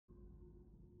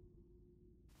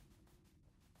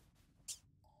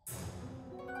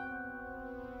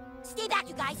Stay back,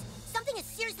 you guys. Something is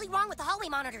seriously wrong with the hallway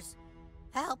monitors.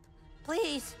 Help,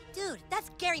 please. Dude, that's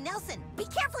Gary Nelson. Be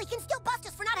careful, he can still bust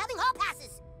us for not having hall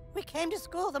passes. We came to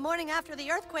school the morning after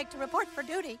the earthquake to report for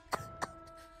duty.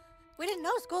 We didn't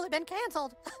know school had been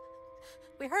canceled.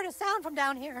 We heard a sound from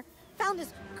down here. Found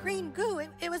this green goo.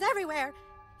 It was everywhere.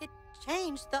 It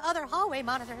changed the other hallway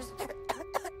monitors.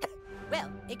 Well,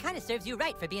 it kind of serves you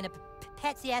right for being a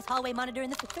patsy-ass hallway monitor in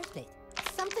the first place.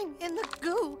 Something in the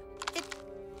goo.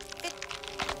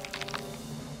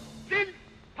 Sind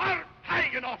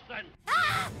Parteigenossen!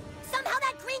 Ah! Somehow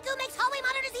that green goo makes hallway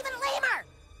monitors even lamer!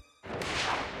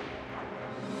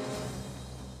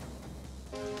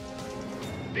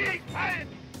 Big Fans!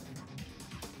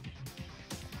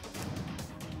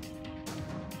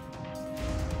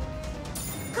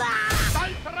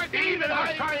 Alternative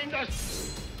erscheint es!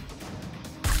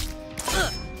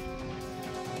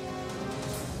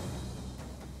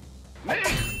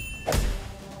 Nicht!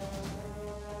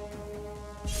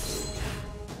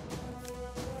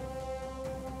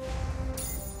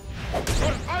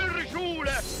 Durch eure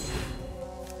Schule!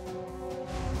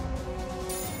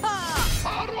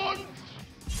 Fahr uns!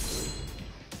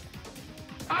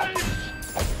 Eins!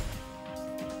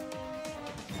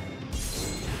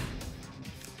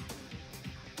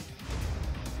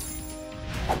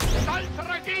 Stolzer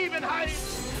Ergebenheit!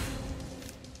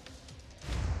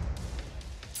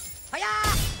 Feuer!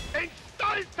 In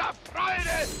stolzer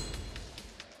Freude!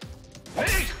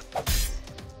 Nicht!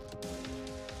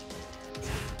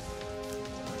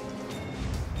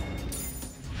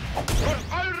 Durch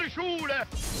eure Schule!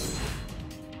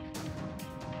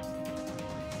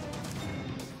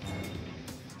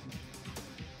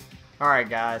 Alright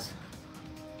guys,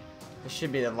 this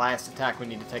should be the last attack. We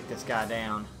need to take this guy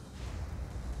down.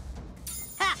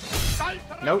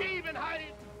 Nope.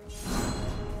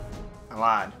 I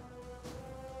lied.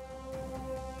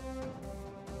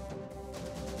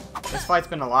 This fight's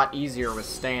been a lot easier with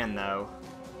Stan though.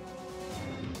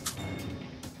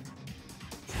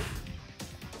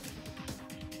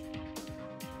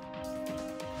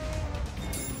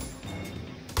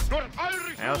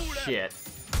 Oh shit.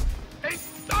 In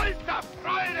stolzer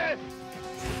Freude!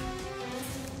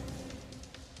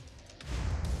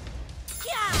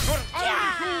 Durch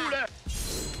eure Schule!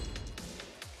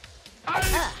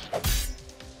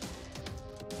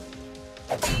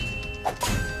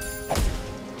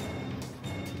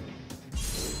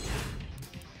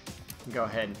 Go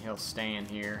ahead and he'll Stan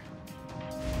here.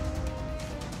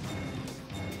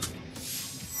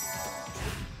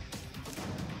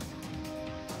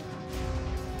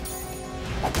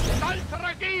 Stolzer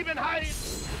Ergebenheit!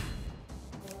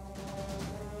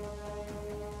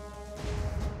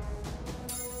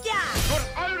 Durch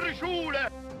eure Schule!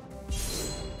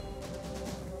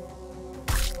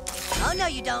 Oh, no,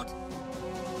 you don't.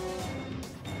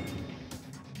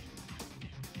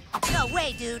 No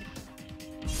way, dude.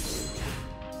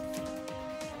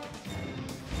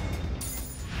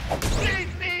 Please,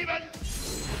 Steven!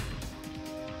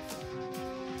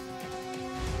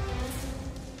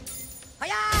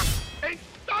 Feuer! In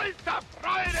stolzer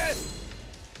Freude!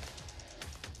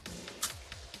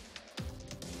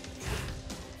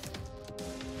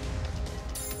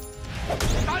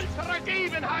 Stolzer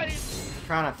Ergebenheit!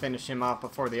 Trying to finish him off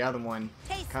before the other one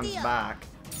comes back.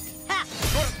 Ha!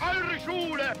 Durch eure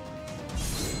Schule!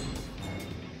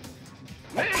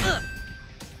 Nicht!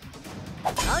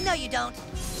 Oh, no, you don't.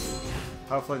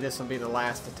 Hopefully this will be the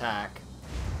last attack.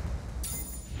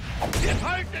 Wir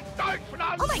halten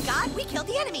Deutschland! Oh my god, we killed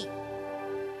the enemy!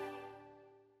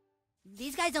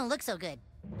 These guys don't look so good.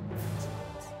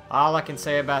 All I can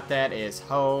say about that is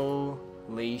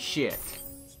holy shit.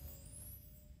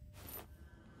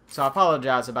 So I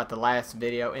apologize about the last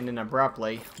video ending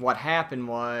abruptly. What happened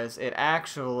was I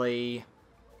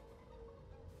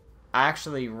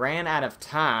actually ran out of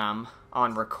time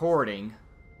on recording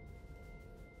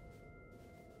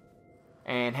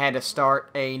and had to start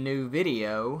a new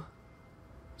video.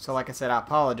 So like I said, I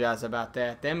apologize about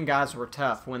that. Them guys were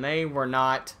tough. When they were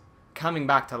not coming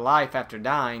back to life after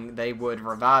dying, they would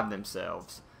revive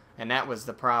themselves. And that was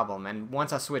the problem. And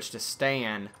once I switched to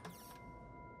Stan,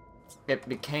 it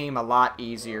became a lot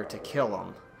easier to kill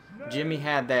them. Jimmy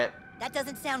had that... That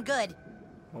doesn't sound good.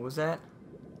 What was that?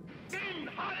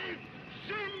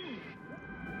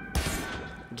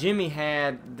 Jimmy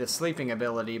had the sleeping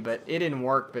ability, but it didn't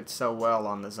work but so well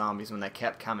on the zombies when they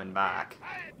kept coming back.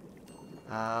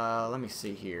 Let me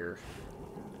see here.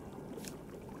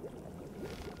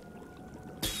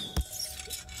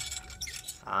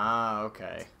 Ah,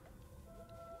 okay.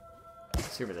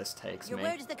 Let's see where this takes Your me.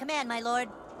 word is the command, my lord.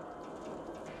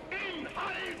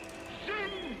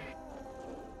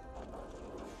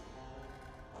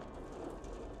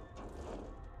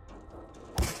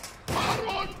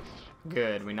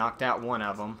 Good, we knocked out one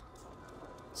of them.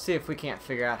 See if we can't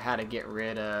figure out how to get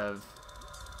rid of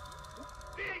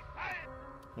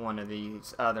one of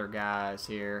these other guys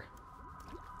here.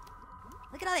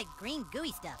 Look at all that green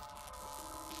gooey stuff.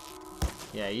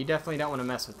 Yeah, you definitely don't want to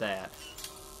mess with that.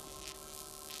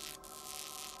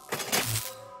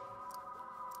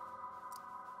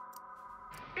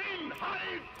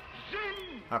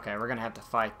 Okay, we're gonna have to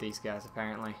fight these guys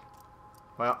apparently.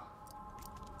 Well.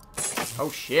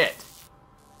 Oh shit.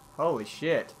 Holy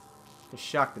shit. Just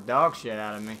shocked the dog shit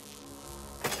out of me.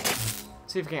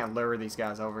 See if we can't lure these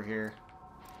guys over here.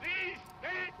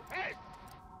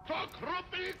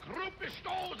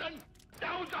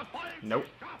 Nope.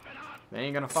 They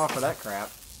ain't gonna fall for that crap.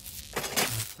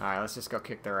 Alright, let's just go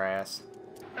kick their ass.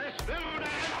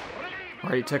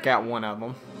 Already took out one of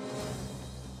them.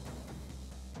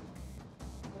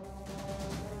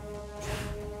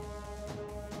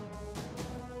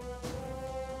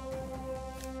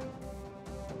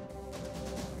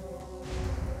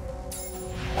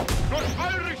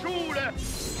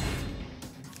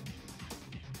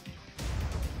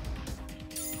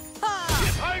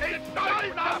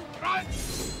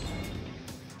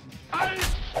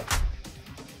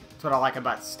 That's what I like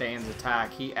about Stan's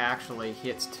attack. He actually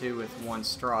hits two with one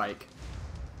strike.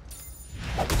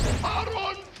 That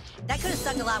could have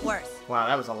sucked a lot worse. Wow,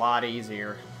 that was a lot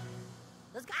easier.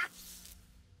 Let's go.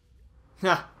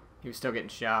 Ha! He was still getting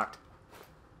shocked.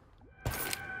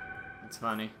 That's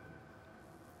funny.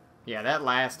 Yeah, that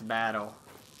last battle,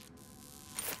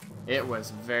 it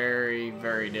was very,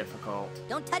 very difficult.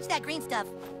 Don't touch that green stuff.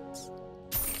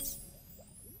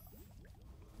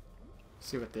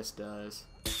 See what this does.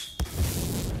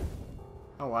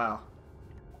 Oh, wow.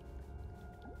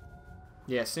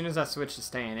 Yeah, as soon as I switched to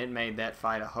Stan, it made that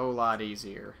fight a whole lot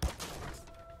easier.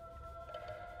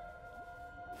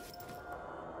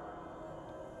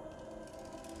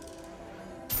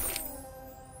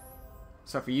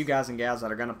 So for you guys and gals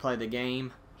that are going to play the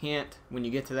game, hint, when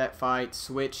you get to that fight,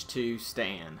 switch to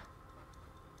Stan.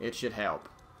 It should help.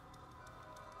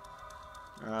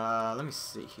 Let me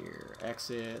see here.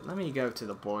 Exit. Let me go to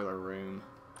the boiler room.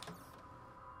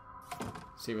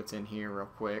 See what's in here real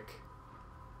quick.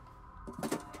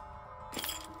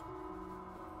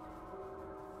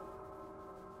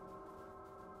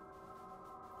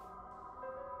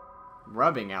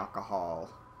 Rubbing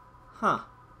alcohol. Huh.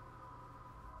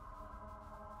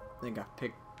 I think I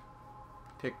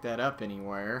picked that up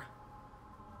anywhere.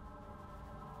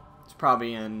 It's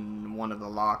probably in one of the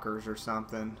lockers or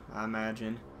something, I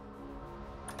imagine.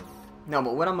 No,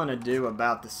 but what I'm going to do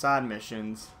about the side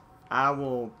missions, I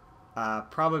will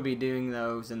probably be doing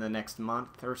those in the next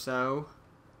month or so.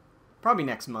 Probably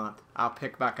next month. I'll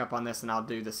pick back up on this and I'll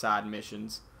do the side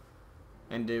missions.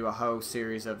 And do a whole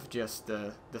series of just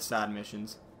the side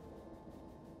missions.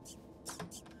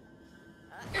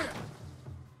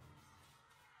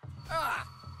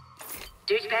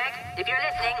 Douchebag, if you're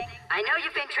listening, I know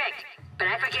you've been tricked, but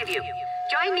I forgive you.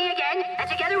 Join me again, and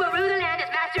together we'll rule the land as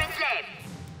master and slave.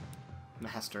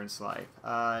 Master and slave.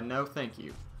 No thank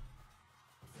you.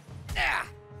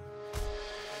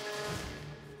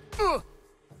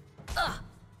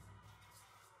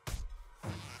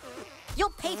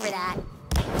 You'll pay for that.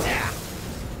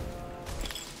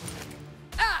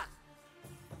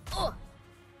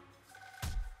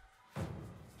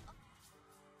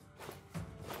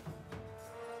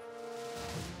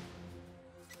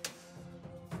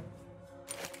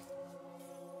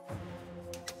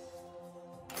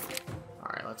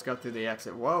 Alright, let's go through the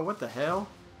exit. Whoa, what the hell?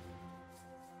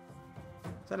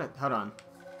 Is that a... Hold on.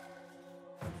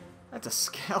 That's a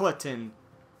skeleton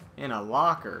in a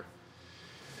locker.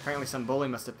 Apparently some bully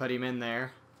must have put him in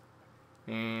there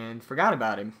and forgot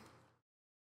about him.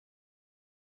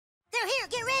 They're here,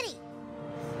 get ready!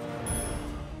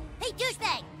 Hey,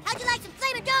 douchebag, how'd you like some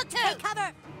flaming dog turd? Hey,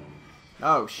 cover!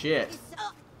 Oh, shit.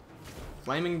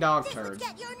 Flaming dog This one's turds.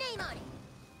 got your name on it.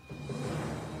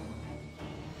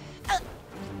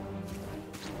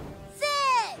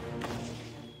 Sid!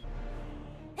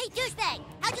 Hey, douchebag,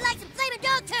 how'd you like some flaming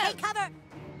dog turd? Hey, cover!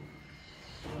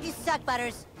 You suck,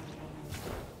 Butters.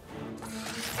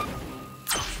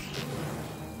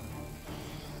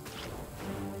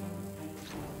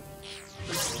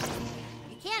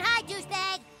 You can't hide,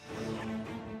 douchebag.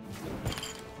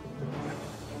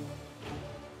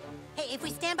 Hey, if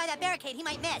we stand by that barricade, he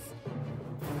might miss.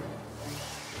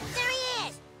 There he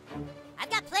is! I've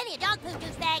got plenty of dog poop,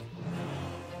 douchebag.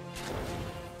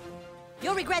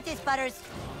 You'll regret this, Butters.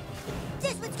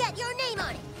 This one's got your name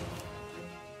on it.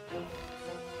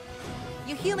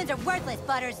 You humans are worthless,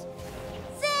 Butters.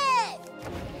 Sid!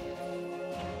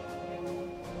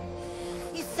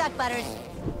 You suck. suck, Butters.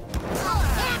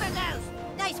 Hammer those!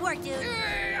 Nice work, dude.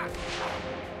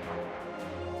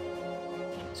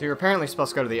 So you're apparently supposed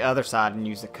to go to the other side and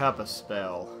use the Kappa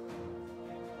spell.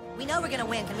 We know we're gonna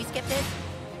win. Can we skip this?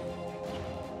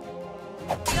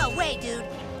 No way, dude.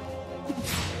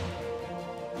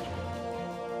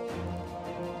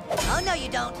 Oh, no, you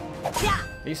don't. Yeah.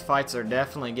 These fights are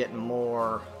definitely getting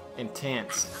more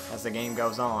intense as the game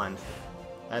goes on.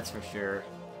 That's for sure.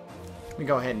 Let me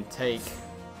go ahead and take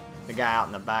the guy out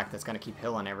in the back that's going to keep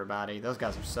healing everybody. Those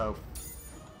guys are so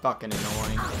fucking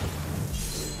annoying.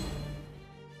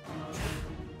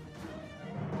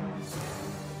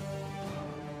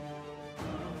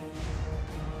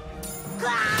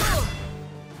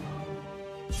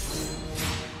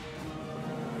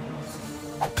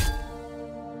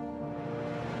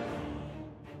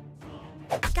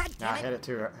 God damn I it.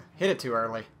 hit it too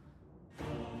early.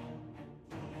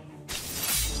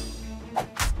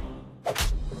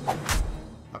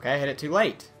 Okay, I hit it too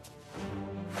late.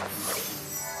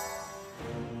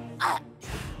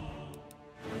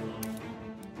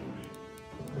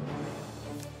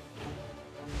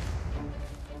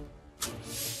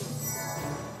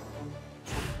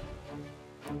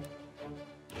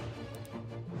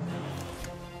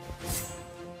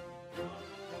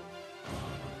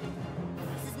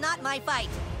 This is not my fight.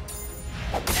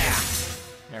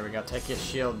 There we go, take his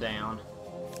shield down.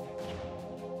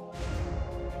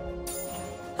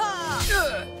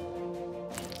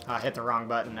 I hit the wrong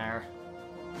button there.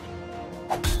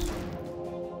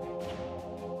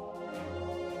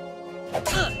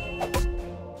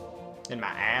 Getting my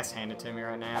ass handed to me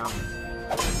right now.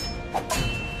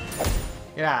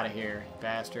 Get out of here, you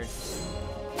bastard.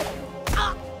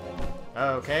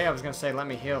 Okay, I was gonna say let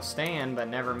me heal Stan, but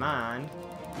never mind.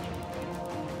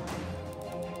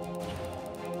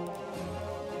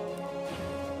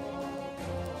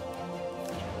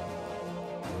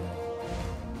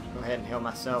 Go ahead and heal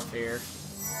myself here.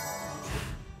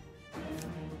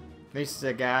 At least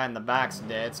the guy in the back's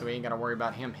dead, so we ain't gotta worry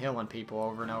about him healing people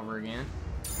over and over again.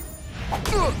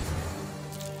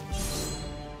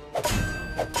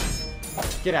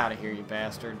 Get out of here, you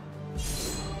bastard.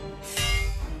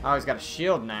 Oh, he's got a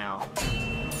shield now.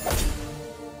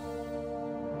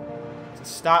 It's a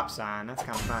stop sign. That's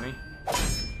kind of funny.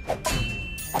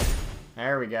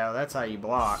 There we go. That's how you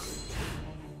block.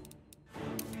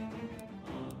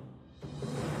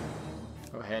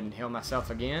 Go ahead and heal myself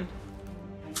again.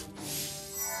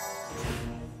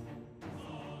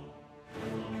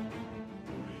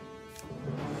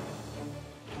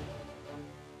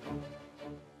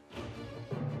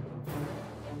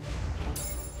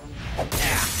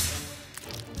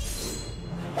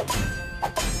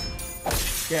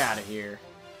 Get out of here.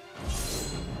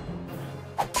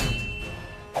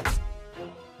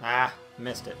 Ah,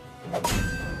 missed it.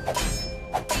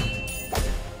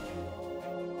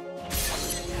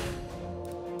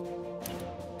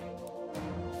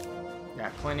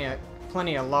 Got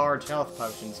plenty of large health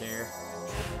potions here.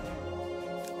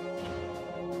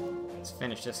 Let's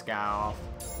finish this guy off.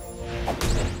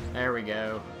 There we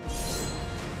go.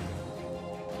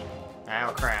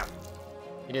 Oh crap.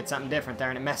 He did something different there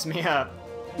and it messed me up.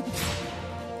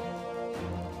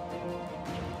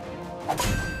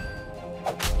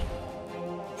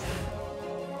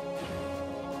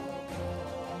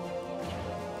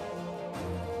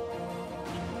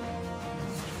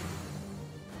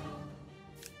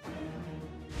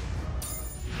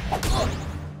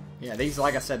 Yeah, these,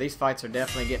 like I said, these fights are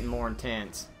definitely getting more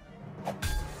intense.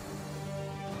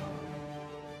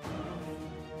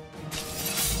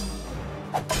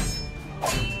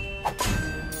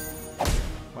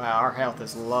 Wow, our health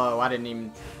is low. I didn't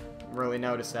even really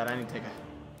notice that. I need to take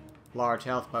a large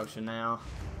health potion now.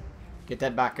 Get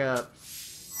that back up.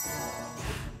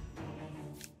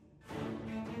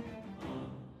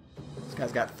 This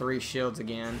guy's got 3 shields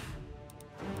again.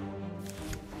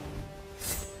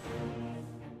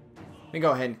 Let me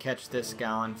go ahead and catch this guy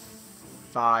on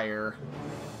fire.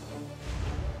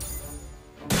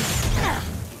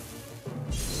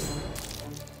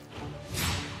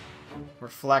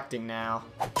 Reflecting now.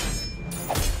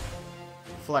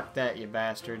 Reflect that, you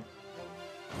bastard.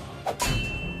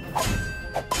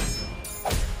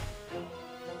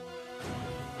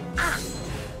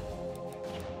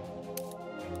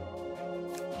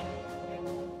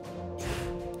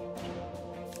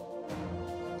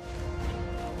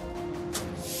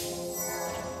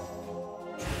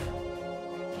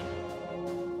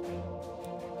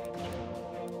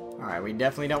 Alright, we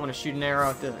definitely don't want to shoot an arrow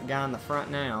at the guy in the front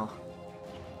now.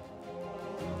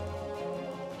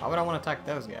 Why would I want to attack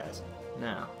those guys?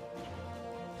 No.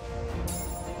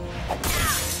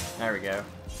 There we go.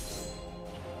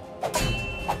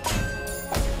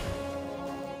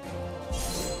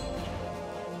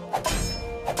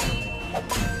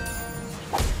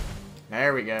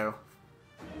 There we go.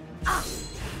 Ah.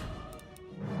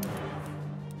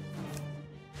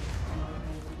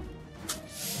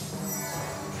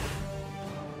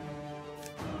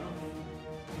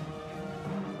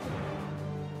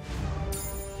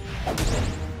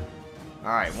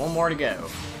 Alright, one more to go.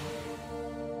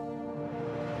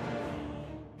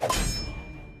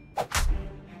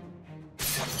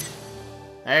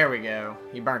 There we go.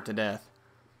 He burnt to death.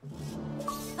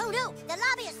 Oh no, the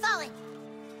lobby is falling.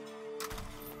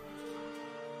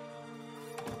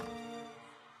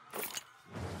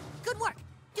 Good work.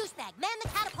 Douchebag, man the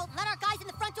catapult and let our guys in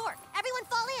the front door. Everyone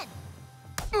fall in.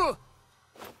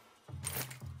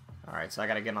 Alright, so I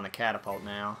gotta get on the catapult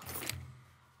now.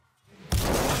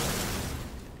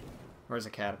 Where's the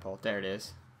catapult? There it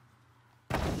is.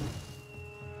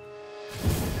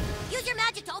 Use your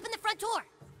magic to open the front door.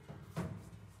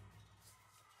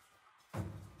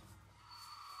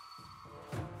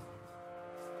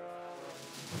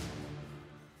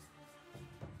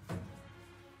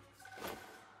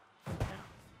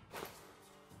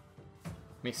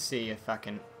 Let me see if I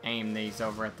can aim these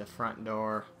over at the front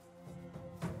door.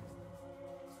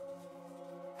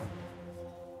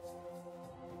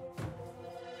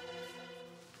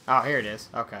 Oh, here it is.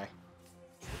 Okay.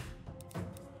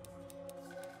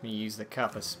 Let me use the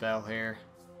Kappa spell here.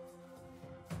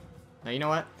 Now, you know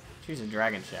what? Choose a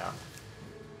Dragon Shout.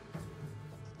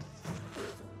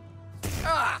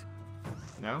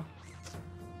 No?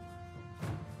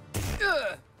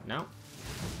 No?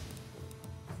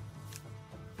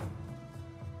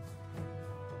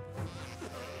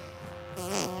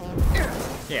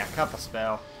 Yeah, Kappa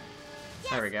spell.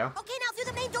 Yes. There we go. Okay, now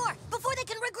through the main door before they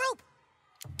can regroup.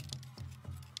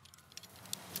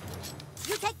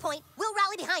 You take point. We'll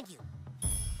rally behind you.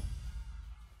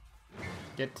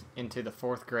 Get into the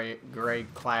 4th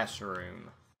grade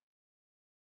classroom.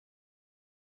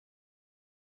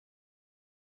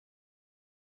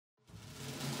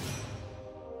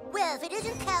 Well, if it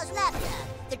isn't Cal's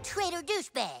laptop, the traitor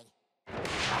douchebag.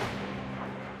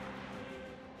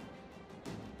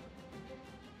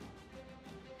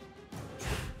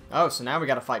 Oh, so now we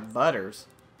gotta fight Butters.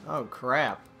 Oh,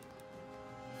 crap.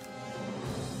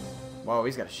 Whoa,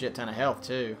 he's got a shit ton of health,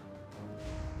 too.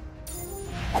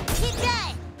 Keep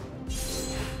going!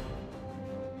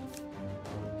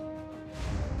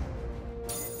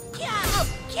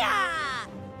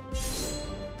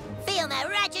 Feel my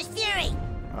righteous fury!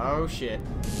 Oh, shit.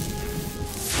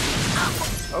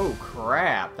 Oh,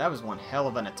 crap. That was one hell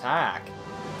of an attack.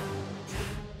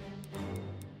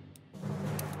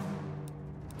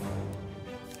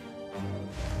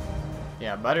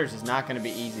 Yeah, Butters is not going to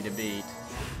be easy to beat.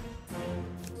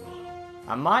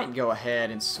 I might go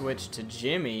ahead and switch to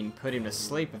Jimmy and put him to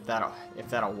sleep if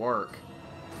that'll work.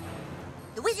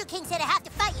 The Wizard King said I have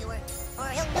to fight you or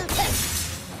he'll lose him.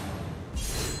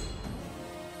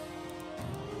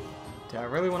 Do I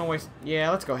really want to waste... Yeah,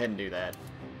 let's go ahead and do that.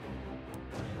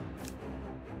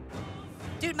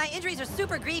 Dude, my injuries are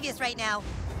super grievous right now.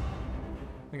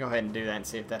 Let me go ahead and do that and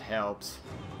see if that helps.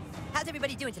 How's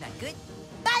everybody doing tonight? Good?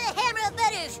 By the hammer of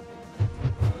Butters!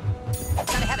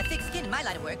 Gotta have a thick skin in my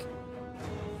line of work.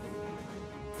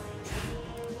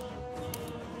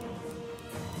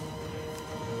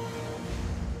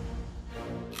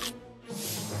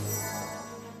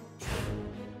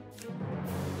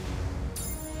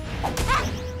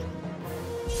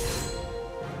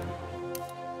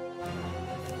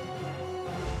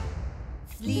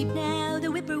 Sleep now, the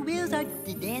whippoorwills are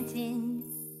dancing.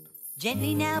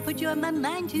 Gently now, put your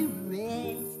mind to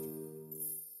rest.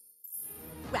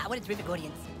 Wow, what a terrific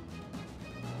audience.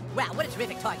 Wow, what a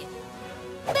terrific target.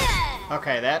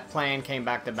 Okay, that plan came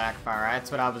back to backfire. That's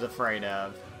what I was afraid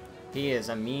of. He is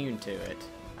immune to it.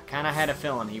 I kind of had a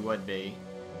feeling he would be.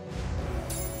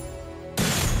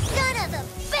 Son of a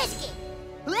biscuit!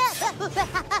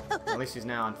 At least he's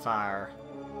now on fire.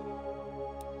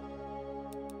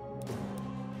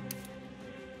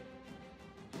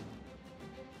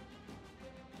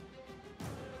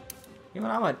 You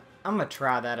know what, I'm gonna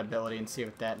try that ability and see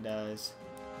what that does.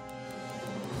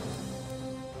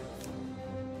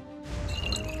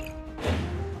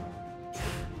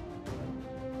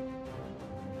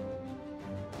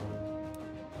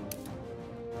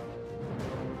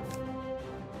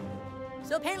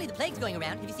 So apparently the plague's going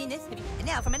around. Have you seen this? And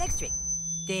now for my next trick.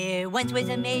 There once was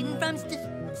a maiden from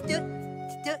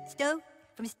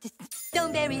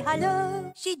Stoneberry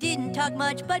Hollow. She didn't talk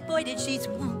much, but boy did she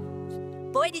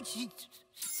swoon. Boy did she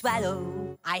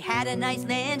Swallow. I had a nice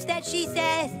lunch that she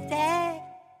says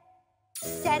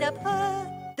set up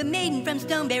her, the maiden from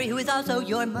Stoneberry who is also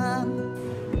your mom.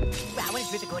 Wow, what a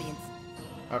terrific audience.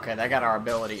 Okay, that got our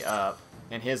ability up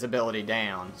and his ability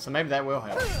down, so maybe that will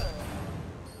help.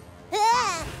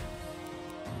 Ah!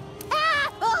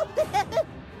 Ah! Oh!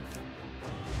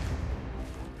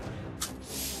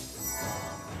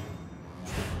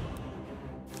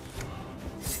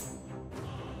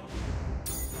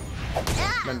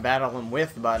 Been battling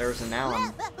with Butters, and now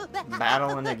I'm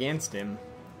battling against him.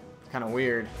 It's kind of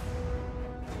weird.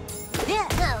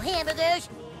 Oh, hamburgers!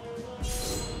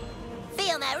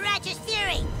 Feel my righteous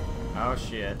fury! Oh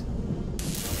shit.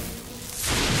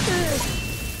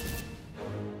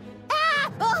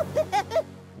 Ah! Oh!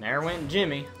 There went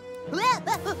Jimmy. I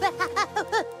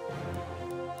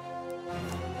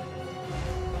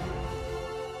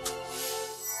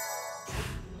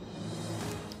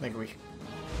think we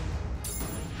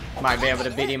might be able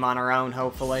to beat him on our own,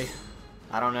 hopefully.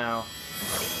 I don't know.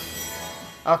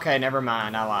 Okay, never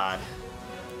mind. I lied.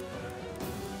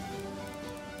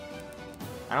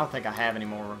 I don't think I have any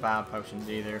more revive potions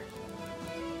either.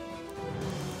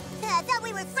 I thought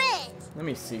we were friends! Let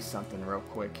me see something real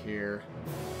quick here.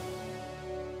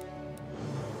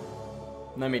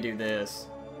 Let me do this.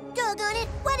 Doggone it!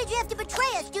 Why did you have to betray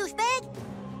us, douchebag?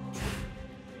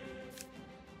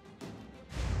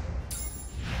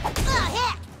 Oh,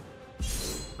 heck!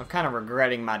 I'm kind of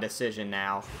regretting my decision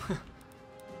now.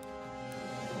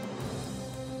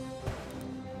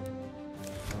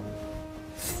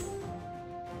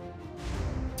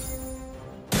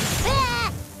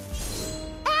 Ah!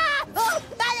 Ah! Oh!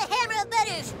 By the hammer of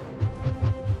Butters!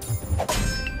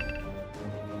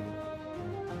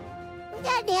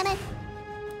 God damn it!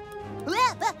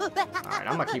 Alright,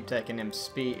 I'm gonna keep taking him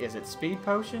speed. Is it speed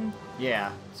potion?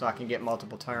 Yeah, so I can get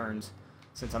multiple turns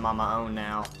since I'm on my own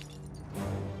now.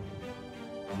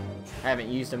 I haven't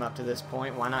used him up to this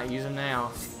point. Why not use him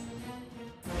now?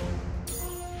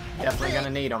 Definitely gonna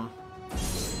need him.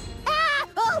 Ah!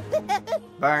 Oh!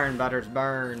 Burn, Butters,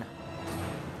 burn.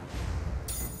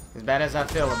 As bad as I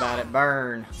feel about it,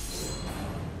 burn.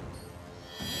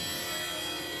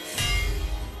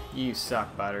 You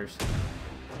suck, Butters.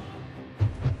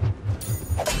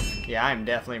 Yeah, I'm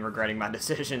definitely regretting my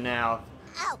decision now.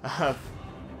 Ow.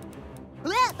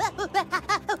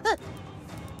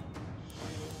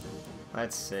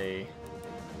 Let's see.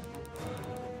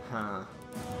 Huh.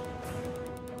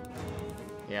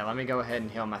 Yeah, let me go ahead and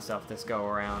heal myself this go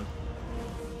around.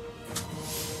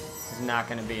 This is not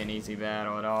going to be an easy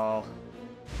battle at all.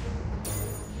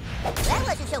 That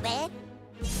wasn't so bad.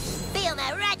 Feel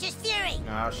my righteous fury!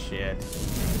 Oh, shit.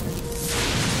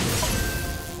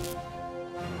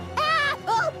 Ah!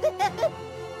 Oh!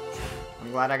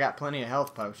 I'm glad I got plenty of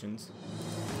health potions.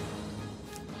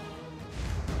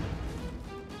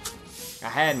 I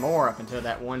had more up until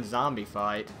that one zombie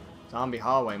fight. Zombie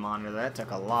hallway monitor. That took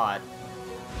a lot.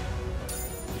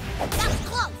 That was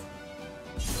close!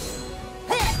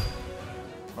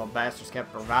 Well, bastards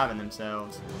kept reviving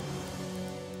themselves.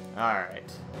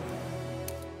 Alright.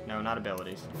 No, not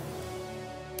abilities.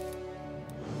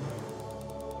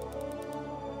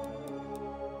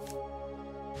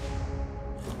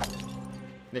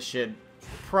 This should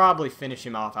probably finish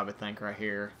him off, I would think, right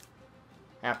here.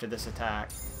 After this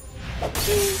attack.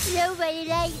 Nobody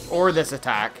likes Or this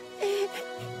attack.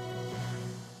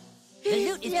 The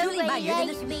loot is truly Nobody mightier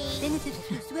likes than me.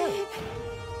 a swell.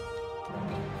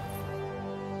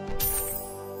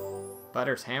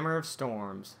 Butters, Hammer of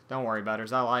Storms. Don't worry,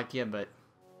 Butters, I like you, but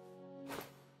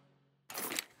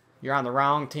you're on the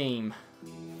wrong team.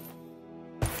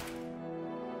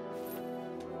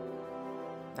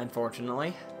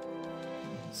 Unfortunately.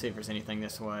 Let's see if there's anything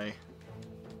this way.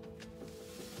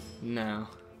 No.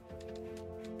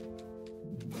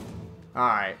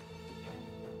 Alright.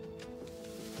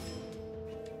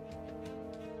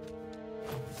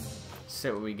 See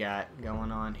what we got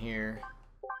going on here.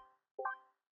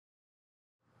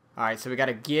 Alright, so we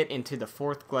gotta get into the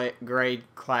 4th grade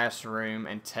classroom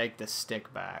and take the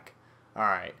stick back.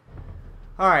 Alright.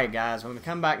 Alright, guys, when we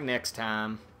come back next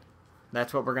time,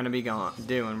 that's what we're gonna be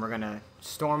doing. We're gonna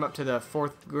storm up to the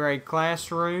 4th grade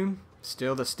classroom,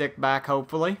 steal the stick back,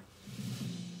 hopefully.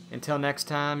 Until next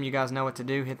time, you guys know what to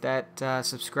do. Hit that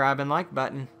subscribe and like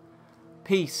button.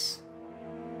 Peace.